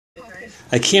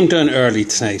I came down early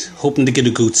tonight, hoping to get a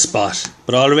good spot,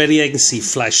 but already I can see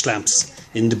flash lamps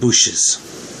in the bushes.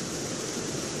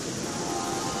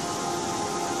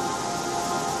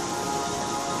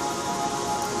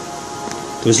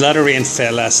 There was a lot of rain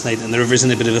fell last night and the river's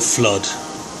in a bit of a flood.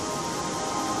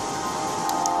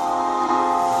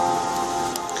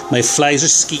 My flies are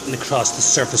skeeting across the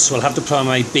surface, so I'll have to put on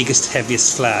my biggest,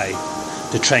 heaviest fly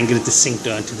to try and get it to sink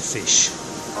down to the fish.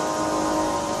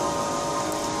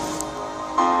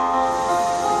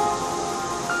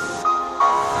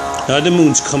 Now the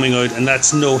moon's coming out and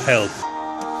that's no help.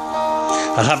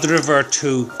 I'll have to revert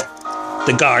to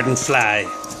the garden fly,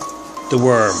 the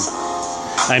worm.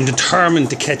 I'm determined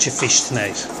to catch a fish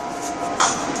tonight.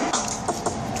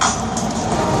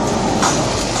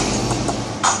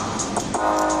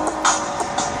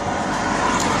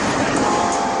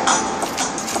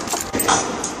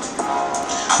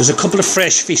 There's a couple of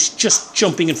fresh fish just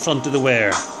jumping in front of the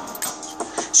weir.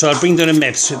 So I'll bring down a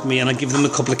meps with me and I'll give them a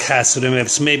couple of casts with the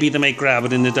meps. Maybe they might grab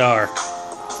it in the dark.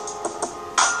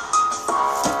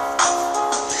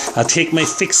 I'll take my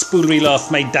fixed spool reel off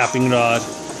my dapping rod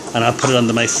and I'll put it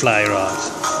under my fly rod.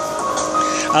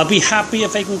 I'll be happy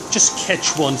if I can just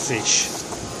catch one fish.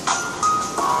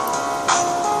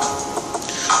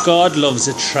 God loves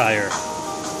a trier.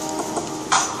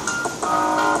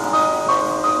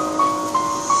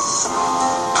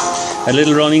 A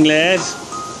little running lead,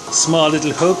 small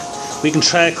little hook. We can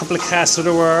try a couple of casts with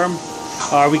a worm,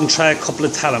 or we can try a couple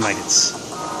of tallow maggots.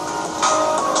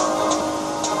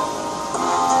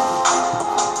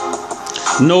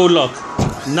 No luck,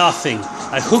 nothing.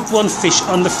 I hooked one fish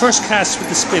on the first cast with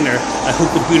the spinner. I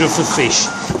hooked a beautiful fish.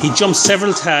 He jumped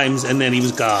several times and then he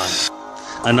was gone.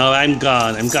 And now I'm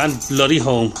gone. I'm gone bloody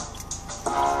home.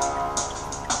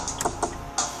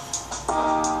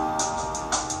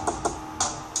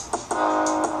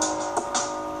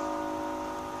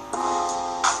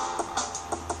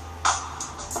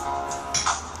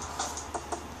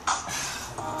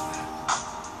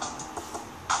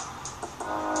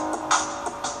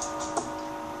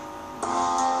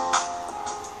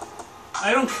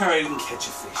 I don't care I didn't catch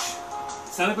a fish.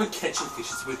 It's not about catching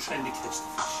fish, it's about trying to catch the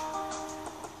fish.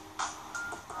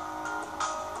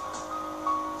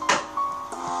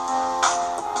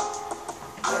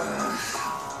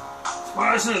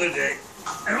 Tomorrow's another day.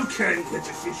 I don't care I didn't catch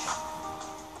a fish.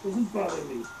 Doesn't bother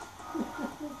me.